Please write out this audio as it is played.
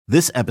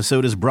This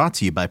episode is brought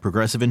to you by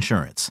Progressive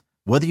Insurance.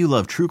 Whether you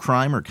love true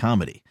crime or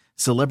comedy,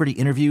 celebrity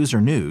interviews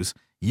or news,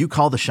 you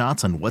call the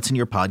shots on what's in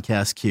your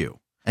podcast queue.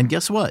 And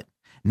guess what?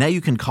 Now you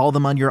can call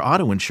them on your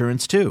auto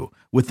insurance too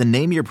with the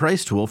Name Your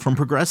Price tool from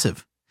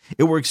Progressive.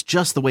 It works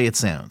just the way it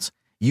sounds.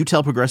 You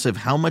tell Progressive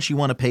how much you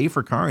want to pay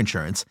for car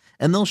insurance,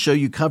 and they'll show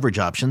you coverage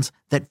options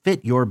that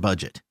fit your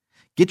budget.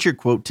 Get your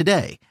quote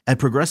today at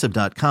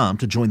Progressive.com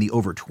to join the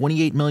over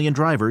 28 million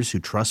drivers who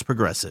trust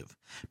Progressive.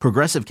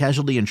 Progressive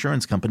Casualty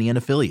Insurance Company and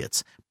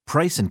Affiliates.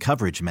 Price and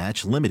coverage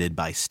match limited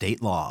by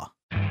state law.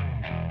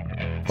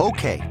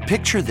 Okay,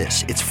 picture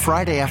this. It's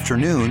Friday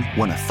afternoon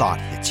when a thought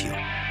hits you.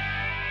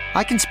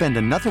 I can spend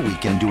another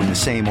weekend doing the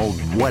same old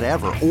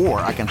whatever,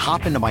 or I can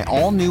hop into my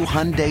all-new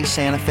Hyundai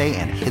Santa Fe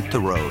and hit the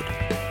road.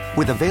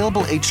 With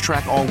available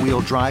H-Track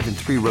all-wheel drive and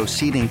 3-row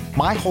seating,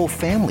 my whole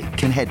family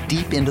can head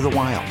deep into the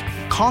wild.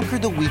 Conquer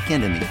the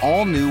weekend in the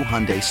all-new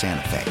Hyundai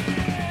Santa Fe.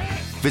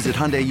 Visit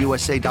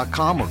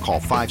HyundaiUSA.com or call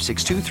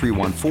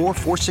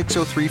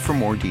 562-314-4603 for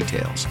more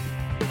details.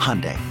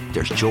 Hyundai,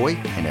 there's joy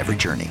in every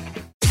journey.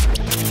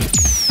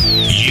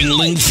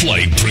 Yingling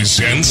Flight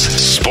presents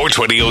Sports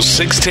Radio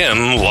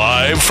 610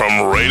 live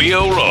from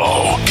Radio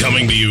Row.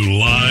 Coming to you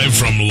live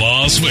from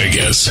Las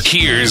Vegas.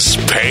 Here's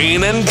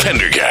Payne and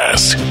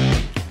Pendergast.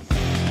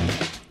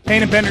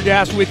 Payne and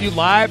Pendergast with you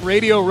live,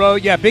 Radio Row.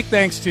 Yeah, big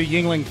thanks to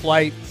Yingling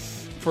Flight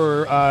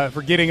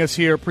for getting us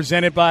here.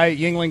 Presented by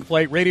Yingling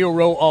Flight, Radio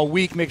Row all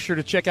week. Make sure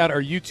to check out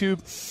our YouTube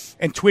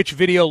and Twitch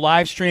video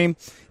live stream.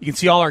 You can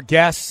see all our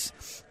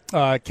guests.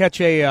 Catch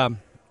a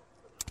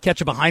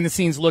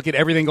behind-the-scenes look at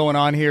everything going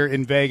on here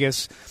in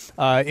Vegas,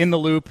 in the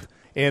Loop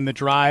and the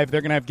Drive.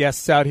 They're going to have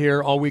guests out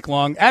here all week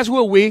long, as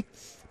will we.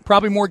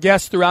 Probably more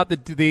guests throughout the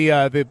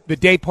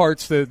day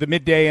parts, the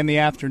midday and the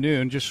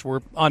afternoon. Just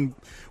we're on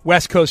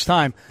West Coast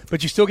time,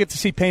 but you still get to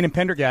see Payne and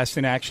Pendergast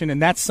in action,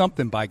 and that's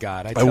something, by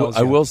God.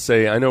 I will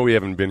say, I know we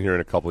haven't been here in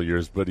a couple of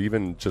years, but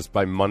even just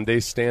by Monday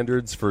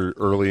standards for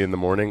early in the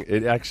morning,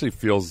 it actually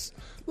feels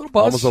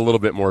almost a little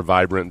bit more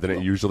vibrant than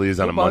it usually is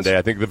on a Monday.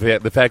 I think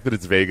the fact that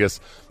it's Vegas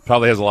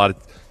probably has a lot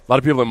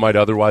of people that might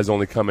otherwise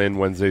only come in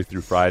Wednesday through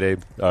Friday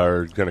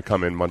are going to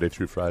come in Monday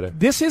through Friday.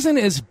 This isn't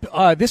as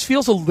this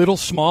feels a little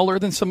smaller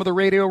than some of the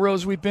Radio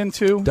Rows we've been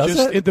to. Does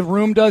it? The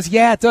room does.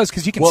 Yeah, it does,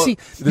 because you can see.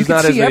 There's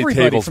not as many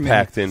tables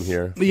packed in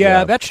here.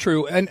 Yeah, that's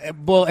true. And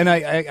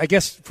I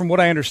guess from what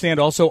I understand,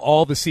 also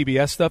all the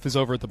CBS stuff is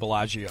over at the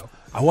Bellagio.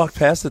 I walked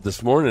past it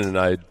this morning and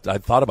I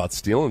thought about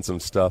stealing some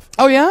stuff.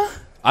 Oh yeah.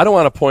 I don't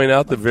want to point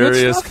out the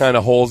various kind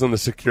of holes in the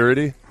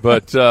security,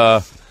 but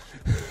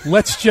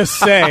let's just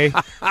say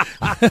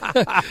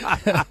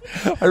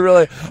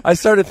I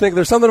started thinking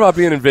there's something about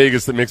being in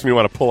Vegas that makes me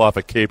want to pull off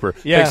a caper.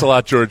 Yeah. Thanks a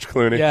lot, George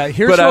Clooney. Yeah,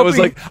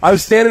 I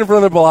was standing in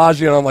front of the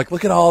Bellagio and I'm like,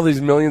 look at all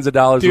these millions of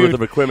dollars worth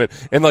of equipment,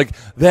 and like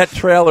that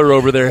trailer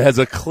over there has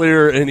a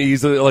clear and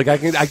easy, like I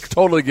can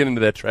totally get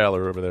into that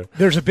trailer over there.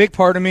 There's a big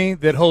part of me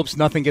that hopes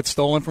nothing gets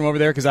stolen from over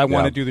there, because I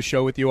want to do the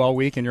show with you all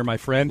week and you're my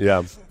friend.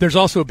 Yeah. There's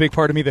also a big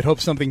part of me that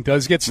hopes something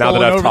does get stolen now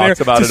that I've over there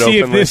about to it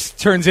see openly. if this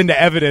turns into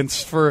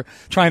evidence for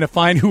trying to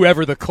find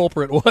whoever the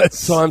culprit was.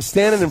 So I'm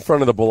standing in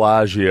front of the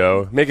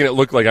Bellagio, making it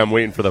look like I'm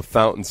waiting for the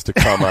fountains to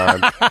come on,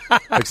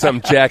 like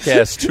some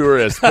jackass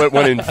tourist, but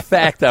when in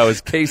fact I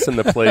was casing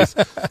the place.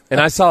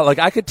 And I saw, like,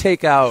 I could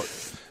take out,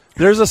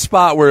 there's a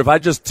spot where if I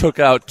just took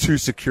out 2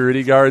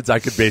 security guards, I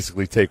could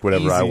basically take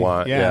whatever I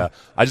want. Yeah.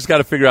 I just got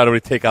to figure out a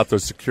way to take out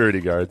those security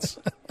guards.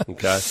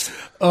 Okay.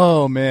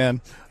 Oh, man.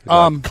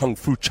 Kung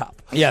Fu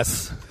chop.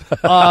 Yes.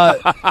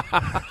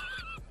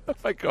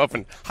 If I go up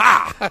and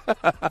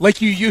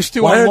like you used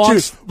to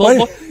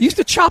you used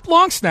to chop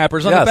long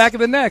snappers on the back of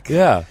the neck.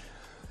 Yeah.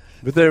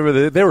 But they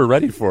were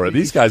ready for it.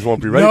 These guys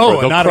won't be ready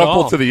for it. They'll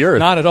crumple to the earth.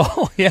 Not at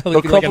all. Yeah,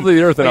 they'll crumple to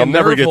the earth, and I'll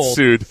never get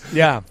sued.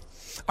 Yeah. All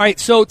right.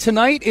 So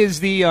tonight is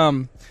the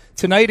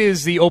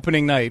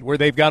opening night, where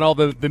they've got all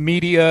the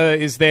media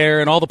is there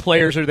and all the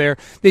players are there.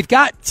 They've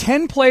got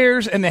 10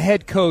 players and the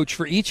head coach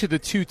for each of the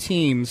 2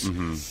 teams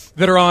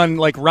that are on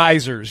like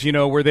risers,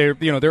 where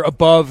they're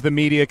above the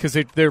media, because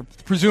they're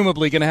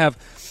presumably going to have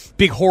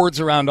big hordes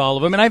around all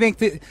of them. And I think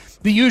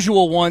the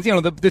usual ones,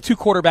 the 2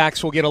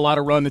 quarterbacks will get a lot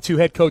of run. The 2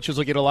 head coaches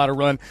will get a lot of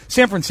run.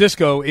 San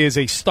Francisco is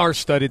a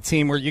star-studded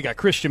team where you got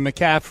Christian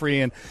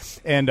McCaffrey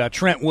and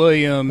Trent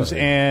Williams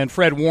and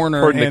Fred Warner.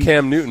 According to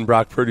Cam Newton,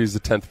 Brock Purdy is the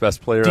 10th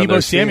best player on their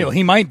Deebo Samuel, team.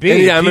 he might be.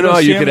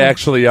 You could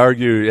actually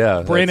argue,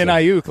 Brandon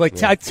Ayuk.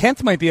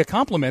 10th might be a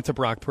compliment to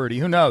Brock Purdy.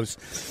 Who knows?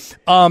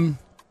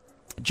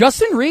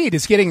 Justin Reed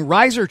is getting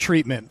riser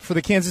treatment for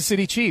the Kansas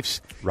City Chiefs.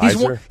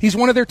 He's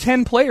one of their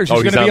 10 players.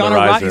 He's going to be on a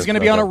riser. He's going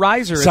to be on a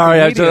riser. Sorry,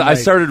 I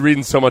started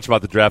reading so much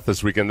about the draft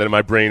this weekend that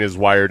my brain is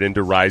wired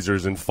into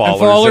risers and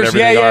fallers and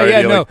everything.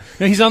 Yeah. No,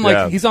 he's on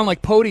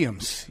like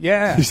podiums.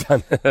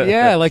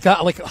 Yeah, like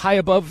high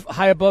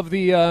above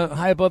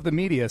the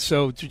media.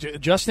 So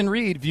Justin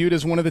Reed viewed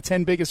as one of the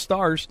 10 biggest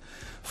stars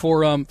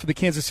for the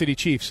Kansas City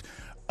Chiefs.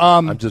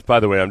 I'm just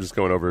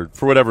going over,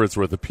 for whatever it's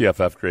worth, the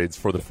PFF grades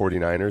for the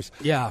 49ers.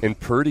 Yeah. And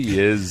Purdy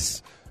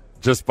is,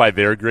 just by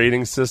their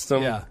grading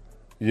system,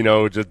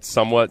 just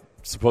somewhat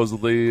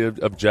supposedly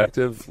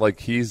objective, like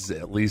he's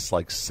at least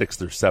like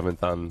 6th or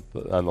 7th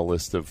on the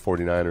list of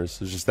 49ers.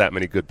 There's just that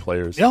many good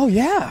players. Oh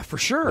yeah, for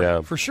sure.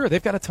 Yeah. For sure.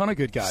 They've got a ton of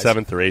good guys.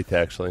 7th or 8th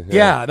actually.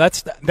 Yeah,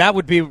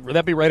 that'd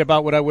be right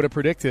about what I would have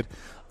predicted.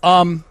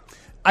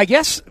 I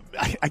guess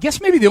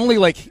maybe the only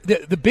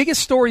the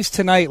biggest stories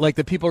tonight, like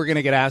that people are going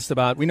to get asked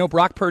about. We know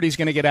Brock Purdy's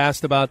going to get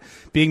asked about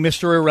being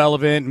Mr.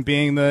 Irrelevant and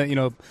being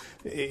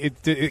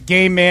the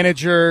game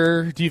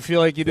manager. Do you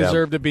feel like you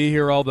deserve to be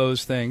here? All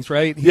those things,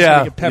 right? He's going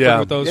to get peppered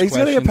with those. He's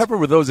going to get peppered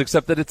with those,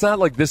 except that it's not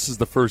like this is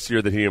the first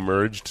year that he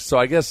emerged. So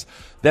I guess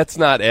that's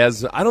not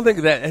as. I don't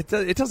think that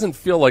it doesn't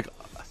feel like.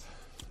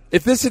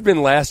 If this had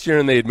been last year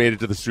and they had made it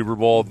to the Super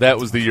Bowl, that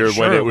was the year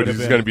when it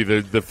was going to be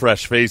the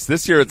fresh face.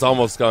 This year, it's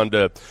almost gone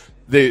to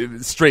the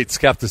straight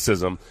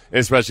skepticism,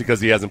 especially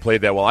because he hasn't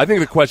played that well. I think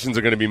the questions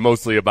are going to be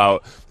mostly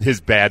about his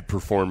bad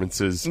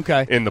performances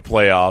in the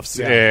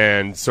playoffs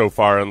and so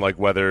far, and like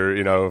whether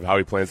how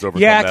he plans to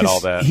overcome that.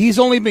 All that he's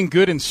only been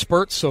good in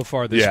spurts so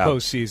far this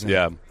postseason.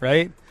 Yeah,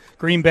 right.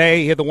 Green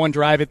Bay, he had the one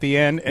drive at the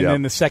end, and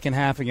then the second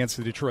half against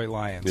the Detroit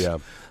Lions. Yeah.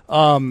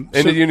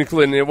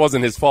 It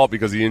wasn't his fault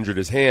because he injured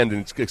his hand,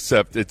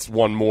 except it's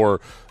one more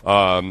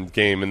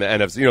game in the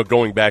NFC,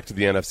 going back to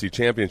the NFC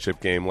Championship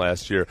game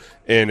last year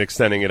and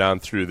extending it on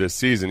through this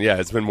season. Yeah,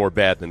 it's been more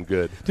bad than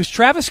good. Does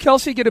Travis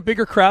Kelce get a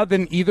bigger crowd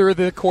than either of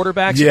the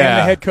quarterbacks and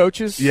the head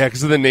coaches? Yeah,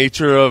 because of the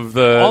nature of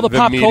all the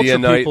pop media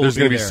night. There's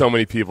going to be so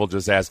many people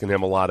just asking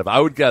him a lot of.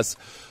 I would guess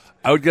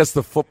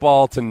the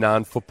football to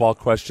non-football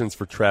questions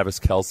for Travis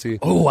Kelce.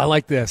 Oh, I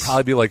like this.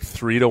 Probably be like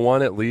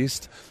 3-1 at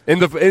least.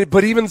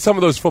 But even some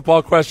of those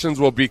football questions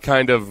will be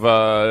kind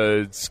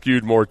of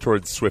skewed more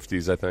towards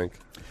Swifties, I think.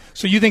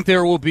 So you think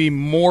there will be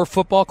more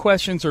football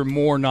questions or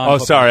more non-football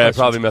questions? Oh, sorry, I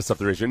probably messed up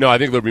the ratio. No, I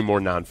think there'll be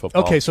more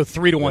non-football. Okay, so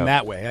 3-1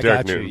 that way. I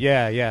Derek got you. Newton.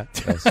 Yeah.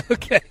 Yes.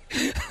 Okay.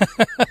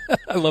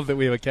 I love that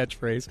we have a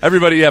catchphrase.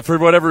 Everybody, for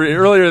whatever,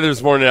 earlier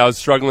this morning I was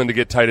struggling to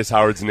get Titus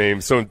Howard's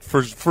name. So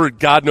for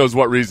God knows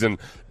what reason,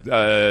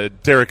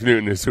 Derek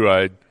Newton is who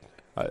I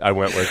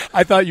went with.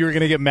 I thought you were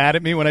going to get mad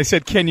at me when I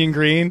said Kenyon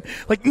Green.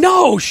 Like,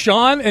 no,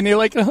 Sean. And you're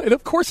like, and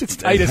of course it's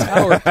Titus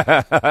Howard.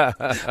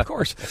 Of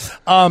course.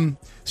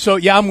 So,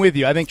 yeah, I'm with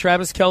you. I think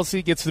Travis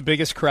Kelce gets the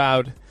biggest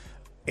crowd.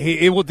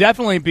 It will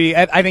definitely be,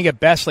 I think at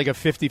best, like a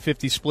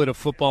 50-50 split of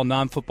football,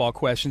 non-football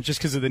questions, just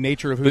because of the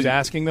nature of who's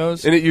asking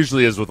those. And it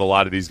usually is with a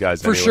lot of these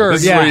guys. For anyway. sure,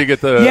 This is where you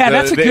get the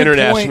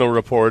international point.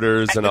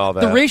 Reporters and all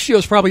that. The ratio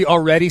is probably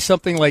already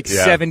something like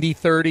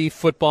 70-30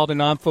 football to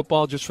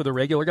non-football, just for the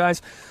regular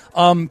guys.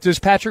 Does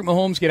Patrick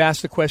Mahomes get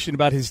asked a question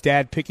about his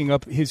dad picking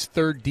up his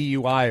third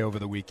DUI over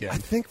the weekend? I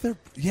think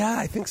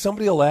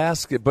somebody will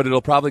ask it, but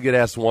it'll probably get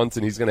asked once,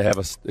 and he's going to have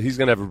a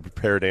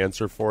prepared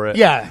answer for it.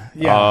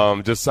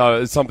 Yeah. Just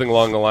something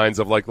along the lines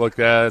of like, look,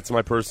 it's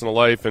my personal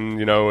life, and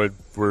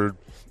we're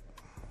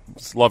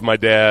just love my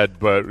dad,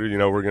 but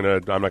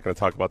I'm not gonna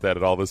talk about that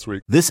at all this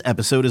week. This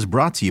episode is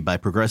brought to you by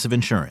Progressive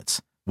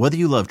Insurance. Whether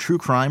you love true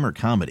crime or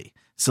comedy,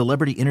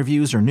 celebrity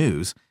interviews or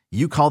news,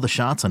 you call the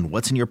shots on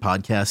what's in your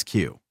podcast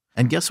queue.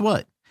 And guess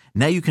what?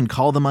 Now you can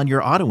call them on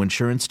your auto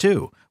insurance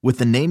too with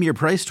the Name Your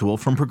Price tool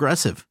from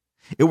Progressive.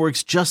 It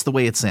works just the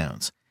way it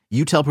sounds.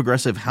 You tell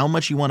Progressive how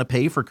much you want to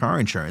pay for car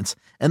insurance,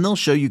 and they'll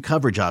show you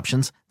coverage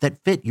options that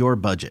fit your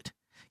budget.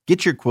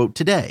 Get your quote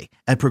today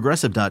at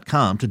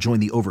Progressive.com to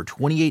join the over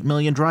 28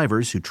 million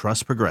drivers who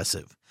trust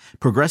Progressive.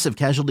 Progressive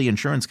Casualty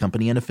Insurance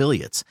Company and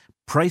Affiliates.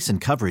 Price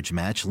and coverage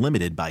match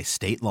limited by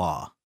state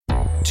law.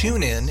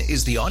 TuneIn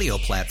is the audio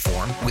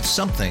platform with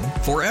something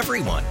for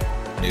everyone.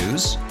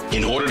 News.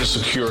 In order to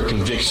secure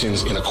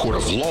convictions in a court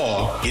of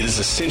law, it is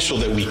essential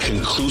that we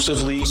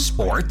conclusively.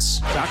 Sports.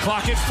 Got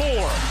clock at 4.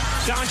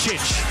 Doncic.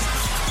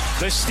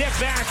 The step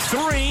back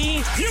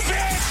 3. You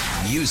bet.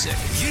 Music.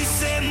 You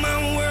set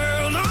my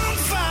world on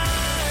fire.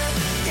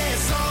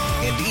 Yes,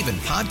 and even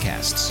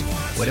podcasts.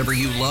 Whatever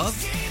you love,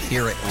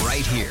 hear it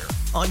right here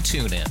on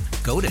TuneIn.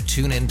 Go to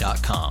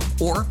TuneIn.com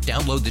or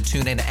download the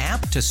TuneIn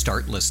app to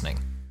start listening.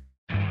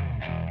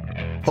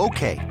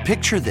 Okay,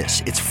 picture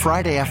this. It's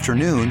Friday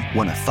afternoon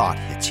when a thought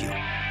hits you.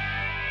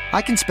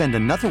 I can spend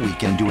another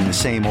weekend doing the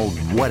same old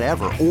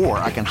whatever, or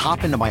I can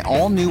hop into my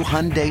all-new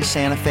Hyundai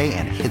Santa Fe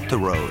and hit the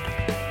road.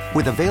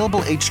 With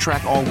available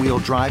H-Track all-wheel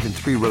drive and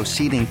 3-row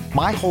seating,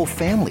 my whole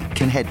family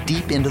can head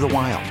deep into the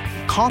wild.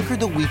 Conquer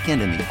the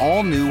weekend in the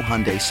all-new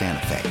Hyundai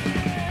Santa Fe.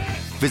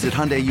 Visit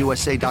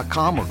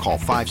HyundaiUSA.com or call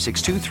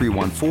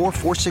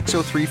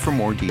 562-314-4603 for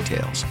more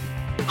details.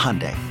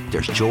 Hyundai,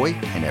 there's joy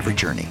in every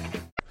journey.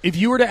 If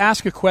you were to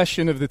ask a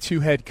question of the two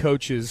head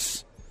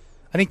coaches,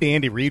 I think the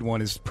Andy Reid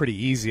one is pretty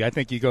easy. I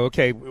think you go,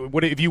 okay,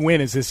 what if you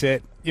win? Is this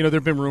it? There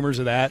have been rumors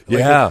of that.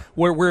 Yeah.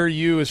 Where are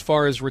you as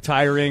far as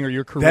retiring or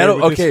your career?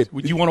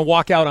 Would you want to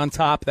walk out on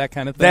top? That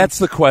kind of thing. That's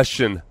the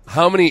question.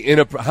 How many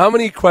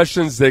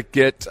questions that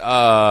get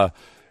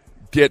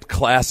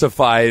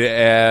classified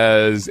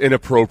as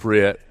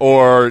inappropriate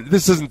or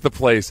this isn't the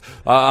place?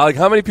 Like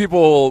how many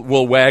people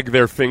will wag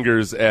their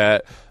fingers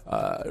at,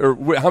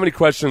 or how many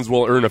questions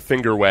will earn a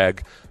finger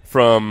wag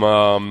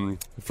from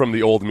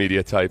the old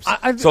media types.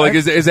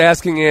 Is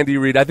asking Andy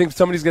Reid. I think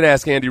somebody's going to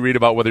ask Andy Reid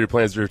about whether he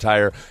plans to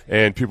retire,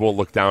 and people will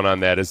look down on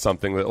that as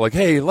something that, like,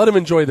 hey, let him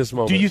enjoy this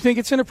moment. Do you think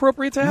it's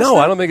inappropriate to ask? No,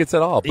 that? I don't think it's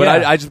at all.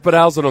 But I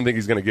also don't think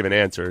he's going to give an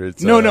answer.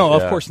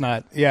 Of course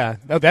not. Yeah,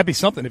 that'd be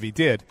something if he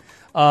did.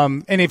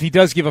 And if he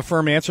does give a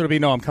firm answer, it'll be,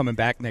 no, I'm coming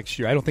back next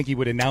year. I don't think he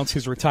would announce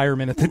his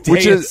retirement at the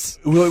dais.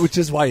 Which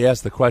is why he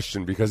asked the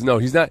question, because, no,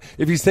 he's not.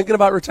 If he's thinking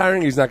about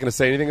retiring, he's not going to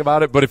say anything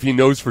about it. But if he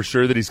knows for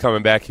sure that he's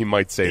coming back, he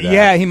might say that.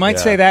 Yeah, he might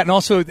say that. And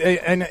also,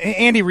 and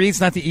Andy Reid's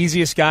not the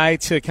easiest guy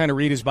to kind of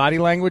read his body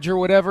language or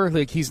whatever.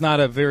 Like, he's not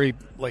a very,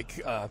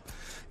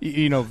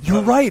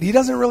 You're right. He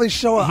doesn't really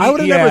show. I would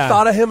have never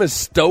thought of him as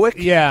stoic.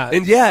 Yeah.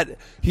 And yet,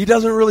 he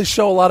doesn't really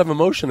show a lot of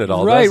emotion at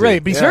all. Right, does he?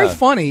 right. But he's very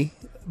funny.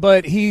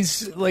 But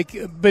he's like,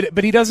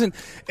 but he doesn't.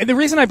 And the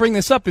reason I bring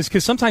this up is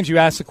because sometimes you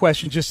ask the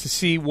question just to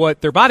see what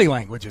their body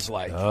language is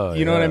like.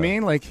 You know what I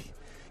mean? Like,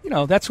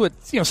 that's what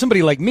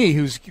somebody like me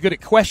who's good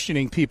at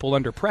questioning people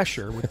under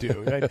pressure would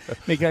do.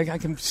 I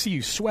can see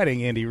you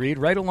sweating, Andy Reid,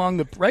 right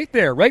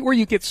where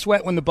you get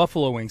sweat when the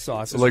buffalo wing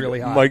sauce is really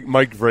hot.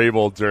 Mike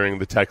Vrabel during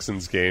the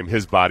Texans game,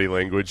 his body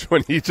language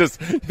when he just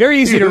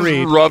very easy to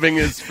read, rubbing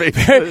his face.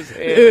 With his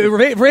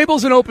hand.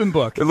 Vrabel's an open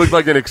book. It looked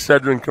like an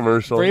Excedrin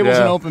commercial. Vrabel's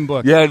an open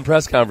book. Yeah, in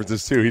press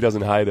conferences too, he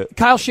doesn't hide it.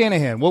 Kyle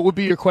Shanahan, what would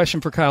be your question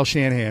for Kyle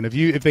Shanahan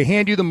if they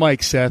hand you the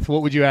mic, Seth?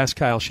 What would you ask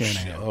Kyle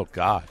Shanahan? Oh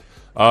God.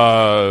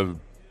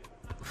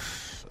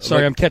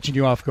 Sorry, I'm catching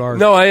you off guard.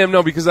 No, I am.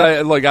 No, because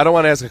I don't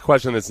want to ask a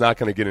question that's not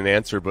going to get an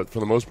answer. But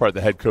for the most part,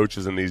 the head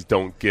coaches in these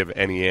don't give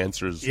any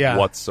answers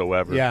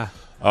whatsoever. Yeah.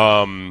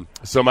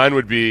 So mine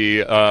would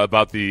be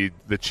about the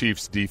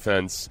Chiefs'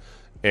 defense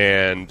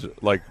and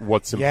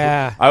what's important.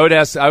 Yeah. I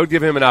would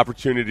give him an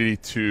opportunity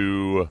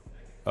to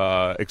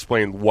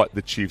explain what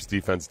the Chiefs'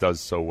 defense does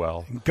so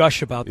well.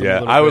 Gush about them.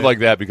 Yeah, I would like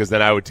that, because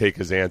then I would take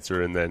his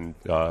answer and then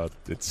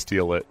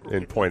steal it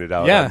and point it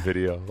out on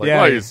video.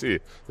 You see,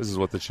 this is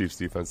what the Chiefs'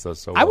 defense does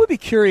so well. I would be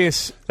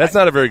curious. That's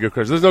not a very good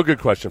question. There's no good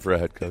question for a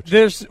head coach.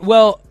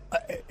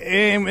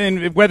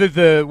 And whether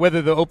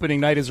the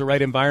opening night is the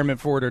right environment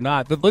for it or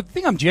not. The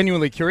thing I'm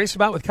genuinely curious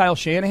about with Kyle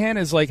Shanahan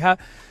is how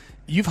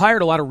you've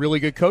hired a lot of really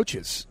good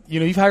coaches.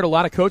 You've hired a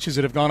lot of coaches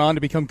that have gone on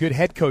to become good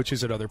head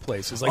coaches at other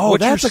places. What's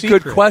that's your a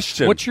secret? good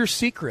question. What's your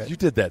secret? You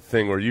did that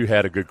thing where you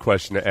had a good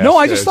question to ask. No,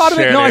 I just thought of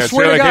it. No, I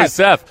swear to God. Hey,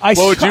 Seth, what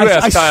would you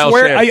ask Kyle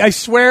Shanahan? I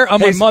swear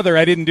on my mother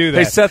I didn't do that.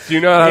 Hey, Seth, do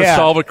you know how to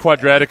solve a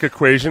quadratic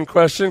equation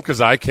question?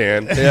 Because I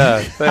can.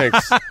 Yeah,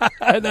 thanks.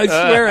 I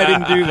swear I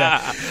didn't do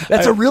that.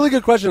 That's a really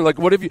good question.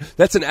 What if you?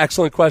 That's an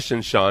excellent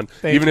question, Sean.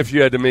 Even if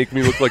you had to make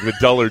me look like the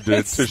dullard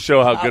to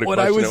show how good a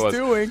question it was. What I was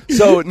doing.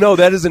 So, no,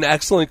 that is an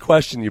excellent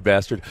question, you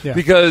bastard. Yeah.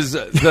 Because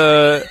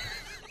the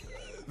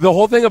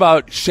whole thing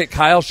about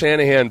Kyle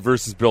Shanahan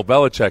versus Bill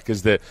Belichick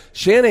is that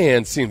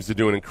Shanahan seems to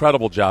do an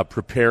incredible job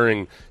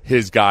preparing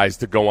his guys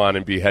to go on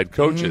and be head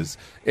coaches.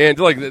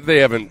 Mm-hmm. And they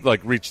haven't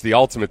reached the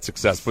ultimate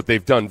success, but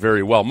they've done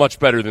very well, much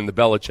better than the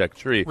Belichick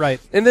tree. Right.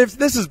 And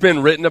this has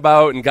been written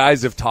about, and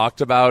guys have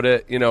talked about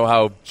it.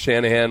 How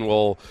Shanahan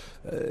will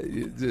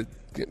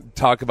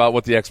talk about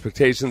what the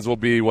expectations will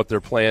be, what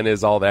their plan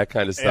is, all that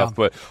kind of stuff. Yeah.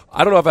 But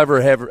I don't know if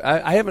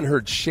I haven't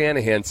heard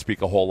Shanahan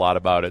speak a whole lot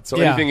about it. So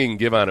anything he can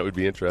give on it would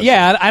be interesting.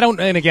 Yeah, I don't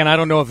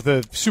know if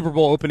the Super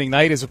Bowl opening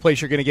night is a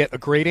place you're going to get a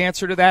great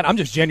answer to that. I'm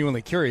just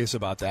genuinely curious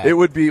about that. It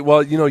would be,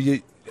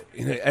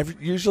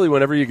 usually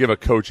whenever you give a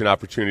coach an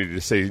opportunity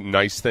to say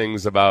nice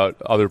things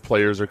about other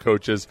players or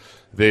coaches,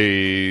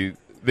 they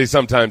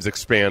sometimes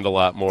expand a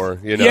lot more,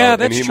 Yeah,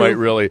 that's and he true. might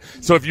really.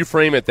 So if you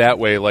frame it that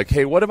way,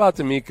 hey, what about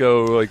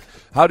D'Amico?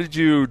 How did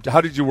you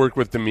work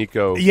with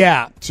D'Amico?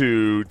 Yeah.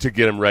 To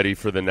get him ready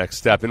for the next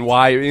step, and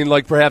why?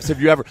 Perhaps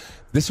have you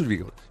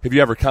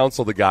ever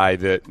counseled a guy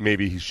that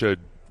maybe he should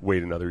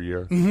wait another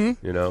year?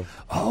 Mm-hmm.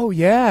 Oh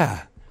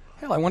yeah.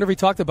 Hell, I wonder if he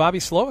talked to Bobby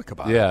Slowick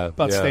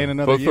about staying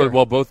another year.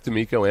 Both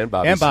D'Amico and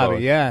Bobby.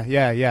 Slowick.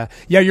 Yeah.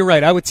 You're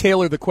right. I would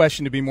tailor the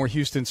question to be more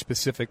Houston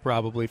specific,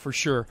 probably for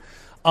sure.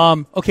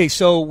 Okay,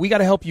 so we got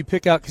to help you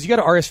pick out, because you got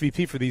to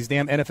RSVP for these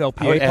damn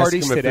NFLPA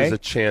parties today. If there's a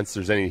chance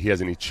he has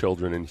any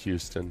children in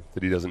Houston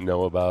that he doesn't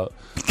know about.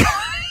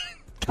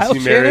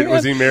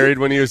 Was he married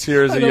when he was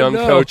here as a young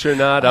coach or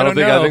not? I think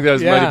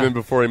that might have been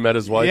before he met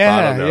his wife.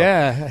 I don't know.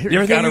 Yeah. You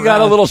ever think you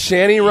got a little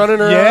shanty running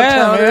around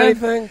town or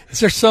anything? Is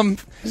there some?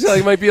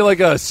 He might be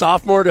like a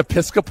sophomore at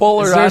Episcopal,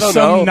 or is there I don't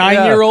know. Some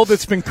 9-year-old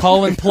that's been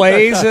calling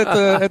plays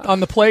on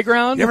the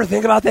playground? You ever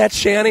think about that,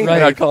 Shanny?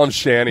 Right. I call him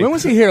Shanny. When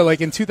was he here?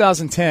 In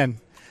 2010.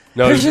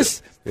 No, there's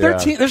this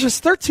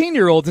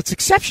 13-year-old that's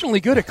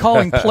exceptionally good at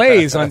calling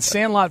plays on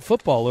Sandlot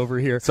football over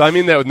here. So I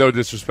mean that with no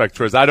disrespect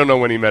towards. I don't know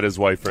when he met his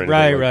wife or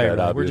anything. Right. That,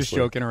 obviously. We're just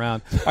joking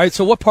around. All right.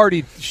 So what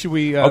party should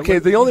we? Okay.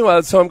 The only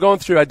one. So I'm going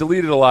through. I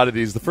deleted a lot of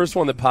these. The first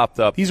one that popped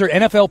up. These are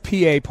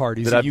NFLPA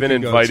parties that I've been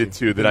invited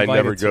to that I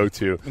never go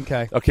to.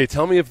 Okay. Okay.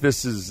 Tell me if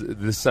this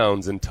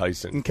sounds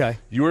enticing. Okay.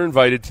 You were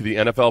invited to the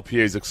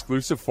NFLPA's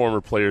exclusive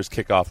former players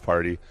kickoff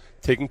party,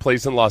 taking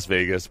place in Las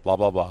Vegas, blah,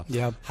 blah, blah.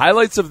 Yeah.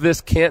 Highlights of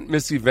this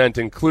can't-miss event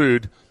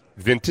include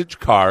vintage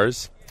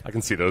cars. I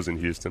can see those in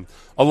Houston.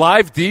 A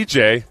live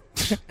DJ.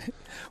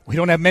 We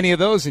don't have many of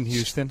those in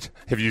Houston.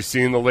 Have you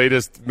seen the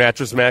latest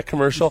Mattress Mac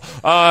commercial?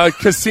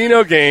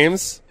 Casino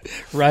games.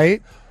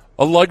 Right.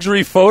 A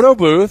luxury photo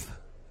booth.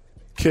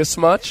 Kiss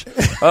much?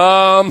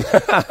 Sean,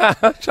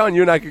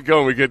 you and I could go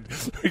and we could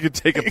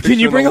take a picture. Can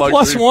you bring a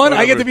plus one?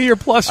 I get to be your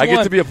plus one. I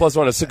get to be a plus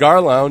one. A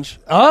cigar lounge.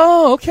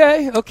 Oh,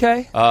 okay.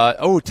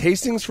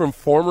 Tastings from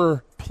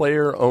former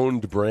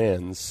player-owned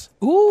brands.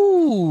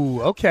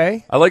 Ooh,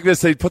 okay. I like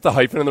this. They put the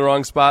hyphen in the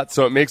wrong spot,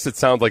 so it makes it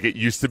sound like it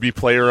used to be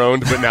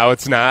player-owned, but now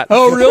it's not.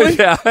 Oh, really?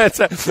 Yeah, it's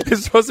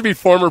supposed to be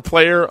former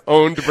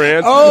player-owned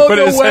brands, Oh, but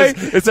no way.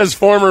 It says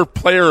former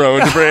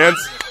player-owned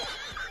brands.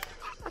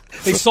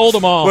 They sold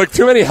them all. Look,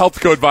 too many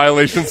health code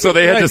violations, so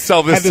they had to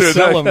sell this to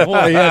sell them.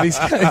 Boy, yeah, these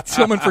guys,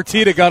 someone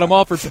Fertitta got them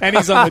all for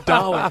pennies on the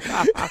dollar.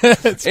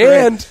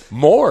 And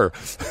more.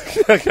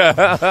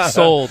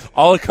 Sold.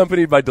 All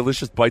accompanied by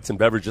delicious bites and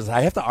beverages.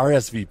 I have to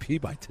RSVP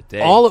by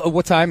today.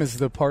 What time is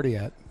the party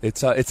at?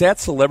 It's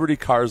at Celebrity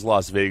Cars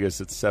Las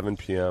Vegas at 7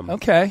 p.m.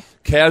 Okay.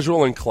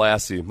 Casual and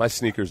classy. My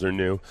sneakers are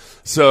new.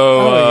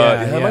 So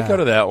I might go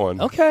to that one.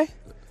 Okay.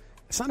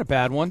 It's not a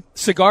bad one.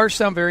 Cigars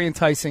sound very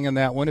enticing in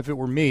that one if it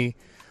were me.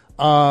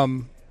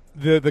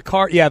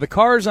 The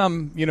cars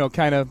I'm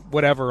kind of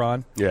whatever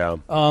on. Yeah.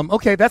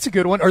 Okay, that's a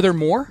good one. Are there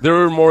more? There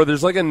are more.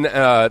 There's like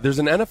there's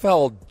an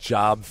NFL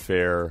job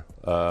fair.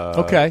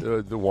 Okay.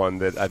 The one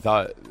that I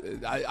thought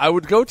I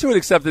would go to it,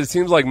 except it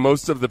seems like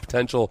most of the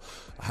potential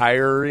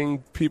hiring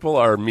people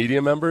are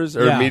media members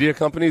or media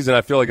companies, and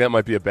I feel like that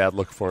might be a bad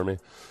look for me.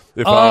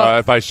 If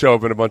I show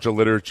up in a bunch of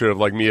literature of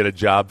like me at a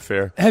job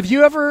fair. Have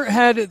you ever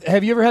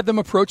had them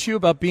approach you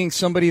about being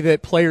somebody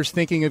that players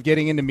thinking of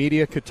getting into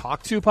media could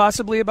talk to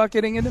possibly about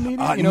getting into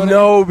media?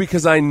 No,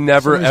 because I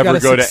never ever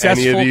go to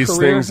any of these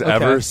career? things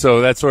ever. So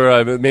that's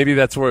where maybe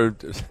that's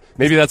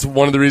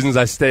one of the reasons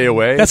I stay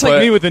away. That's like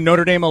me with the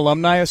Notre Dame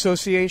Alumni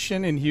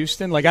Association in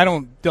Houston. I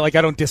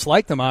don't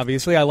dislike them,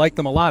 obviously. I like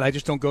them a lot. I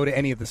just don't go to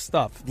any of the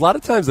stuff. A lot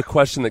of times the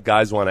question that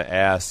guys want to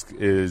ask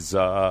is,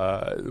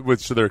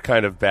 which they're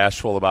kind of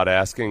bashful about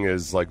asking,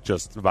 is like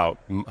just about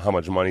how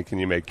much money can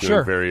you make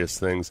doing various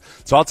things.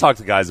 So I'll talk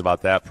to guys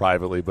about that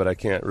privately, but I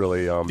can't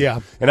really. And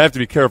I have to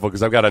be careful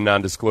because I've got a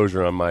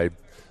non-disclosure on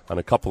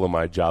a couple of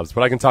my jobs,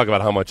 but I can talk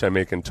about how much I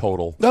make in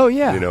total. Oh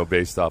yeah,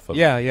 based off of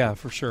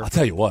for sure. I'll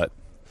tell you what.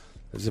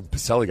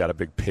 Baselli got a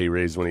big pay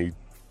raise when he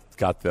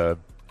got the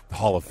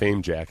Hall of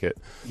Fame jacket.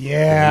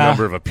 Yeah. The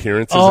number of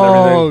appearances and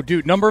everything. Oh,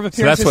 dude, number of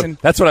appearances. So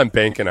that's what I'm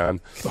banking on.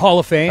 Hall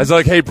of Fame? I was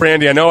like, hey,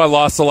 Brandy, I know I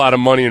lost a lot of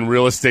money in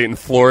real estate in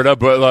Florida,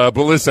 but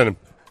listen,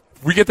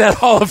 we get that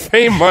Hall of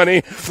Fame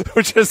money,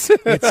 which is...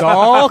 It's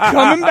all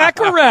coming back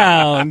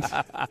around.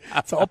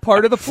 It's all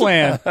part of the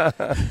plan.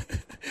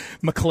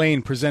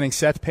 McLean presenting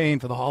Seth Payne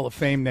for the Hall of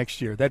Fame next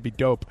year. That'd be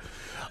dope.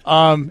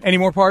 Any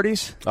more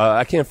parties?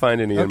 I can't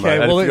find any in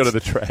mine. I have to go to the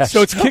trash.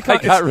 So it's kickoff. I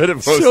got rid of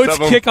most of them.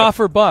 So it's kickoff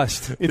or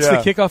bust. It's the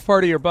kickoff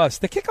party or bust.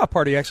 The kickoff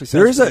party actually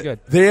sounds pretty good.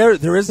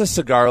 There is a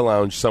cigar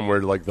lounge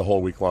somewhere like the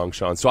whole week long,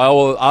 Sean. So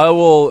I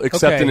will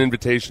accept an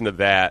invitation to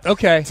that.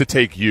 Okay. To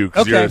take you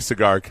because you're a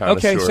cigar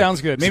connoisseur. Okay,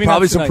 sounds good. Maybe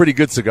probably not some pretty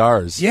good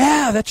cigars.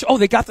 Yeah,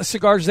 they got the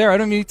cigars there. I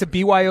don't need to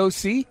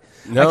BYOC.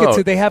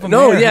 No, they have them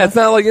no, there, yeah, it's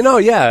not like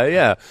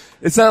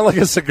it's not like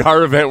a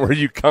cigar event where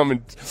you come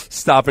and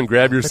stop and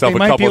grab yourself a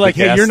couple. They might be like,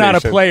 hey, you're not a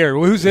station. player.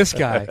 Well, who's this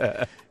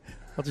guy?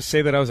 I'll just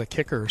say that I was a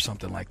kicker or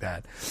something like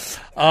that.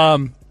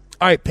 All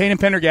right, Payne and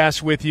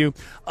Pendergast with you.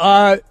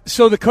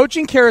 So the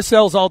coaching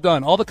carousel's all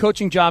done. All the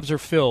coaching jobs are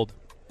filled.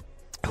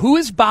 Who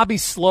is Bobby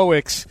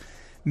Slowick's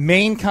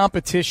main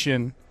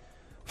competition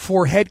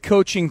for head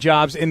coaching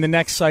jobs in the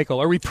next cycle?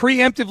 Are we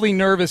preemptively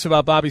nervous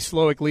about Bobby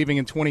Slowick leaving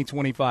in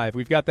 2025?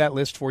 We've got that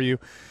list for you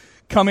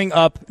coming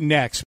up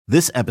next.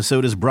 This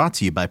episode is brought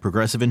to you by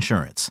Progressive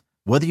Insurance.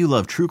 Whether you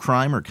love true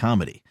crime or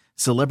comedy,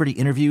 celebrity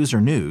interviews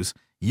or news,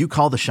 you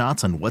call the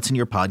shots on what's in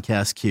your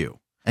podcast queue.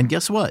 And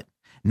guess what?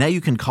 Now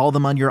you can call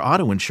them on your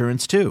auto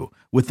insurance too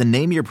with the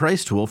Name Your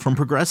Price tool from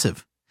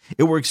Progressive.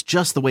 It works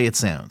just the way it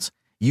sounds.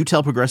 You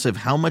tell Progressive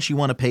how much you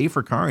want to pay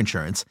for car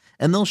insurance,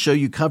 and they'll show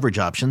you coverage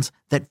options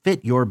that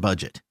fit your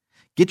budget.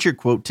 Get your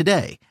quote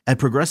today at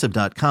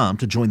Progressive.com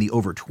to join the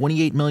over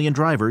 28 million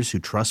drivers who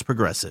trust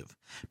Progressive.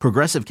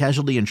 Progressive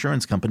Casualty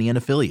Insurance Company and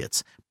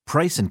Affiliates.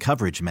 Price and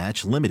coverage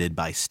match limited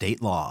by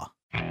state law.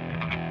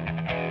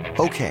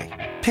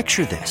 Okay,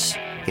 picture this.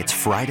 It's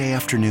Friday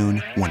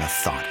afternoon when a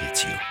thought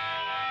hits you.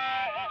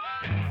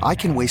 I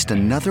can waste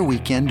another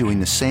weekend doing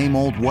the same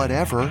old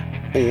whatever,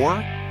 or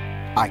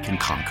I can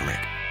conquer it.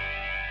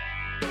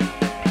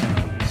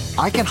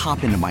 I can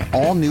hop into my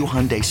all-new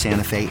Hyundai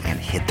Santa Fe and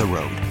hit the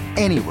road.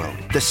 Any road.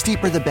 The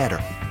steeper, the better.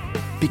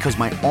 Because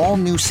my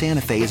all-new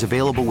Santa Fe is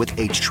available with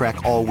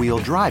H-Track all-wheel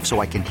drive,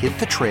 so I can hit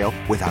the trail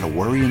without a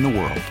worry in the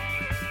world.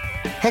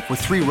 Heck, with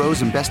 3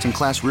 rows and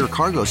best-in-class rear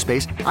cargo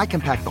space, I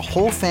can pack the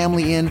whole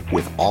family in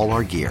with all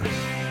our gear.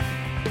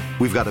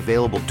 We've got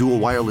available dual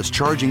wireless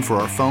charging for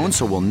our phones,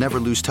 so we'll never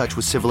lose touch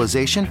with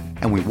civilization,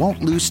 and we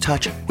won't lose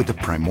touch with the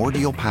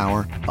primordial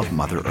power of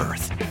Mother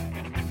Earth.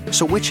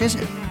 So which is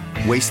it?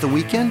 Waste the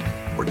weekend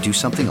or do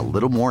something a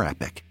little more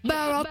epic?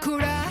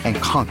 And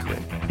conquer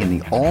it in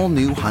the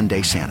all-new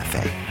Hyundai Santa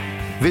Fe.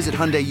 Visit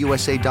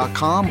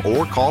HyundaiUSA.com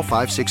or call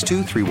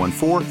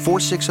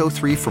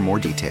 562-314-4603 for more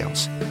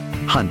details.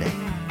 Hyundai,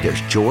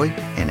 there's joy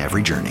in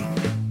every journey.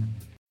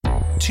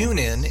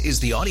 TuneIn is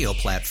the audio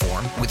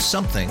platform with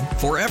something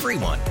for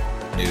everyone.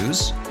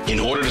 News. In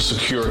order to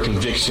secure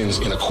convictions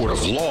in a court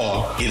of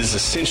law, it is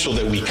essential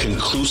that we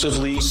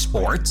conclusively.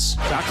 Sports.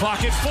 Shot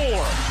clock at 4.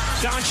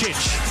 Doncic.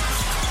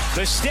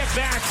 The step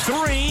back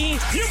 3.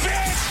 You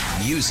bet.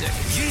 Music.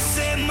 You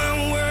set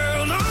my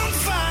world on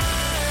fire.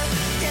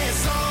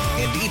 Yes,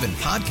 and even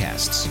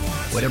podcasts.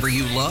 Whatever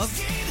you love,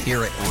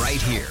 hear it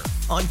right here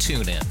on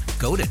TuneIn.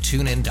 Go to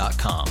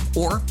TuneIn.com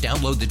or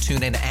download the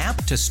TuneIn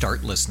app to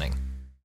start listening.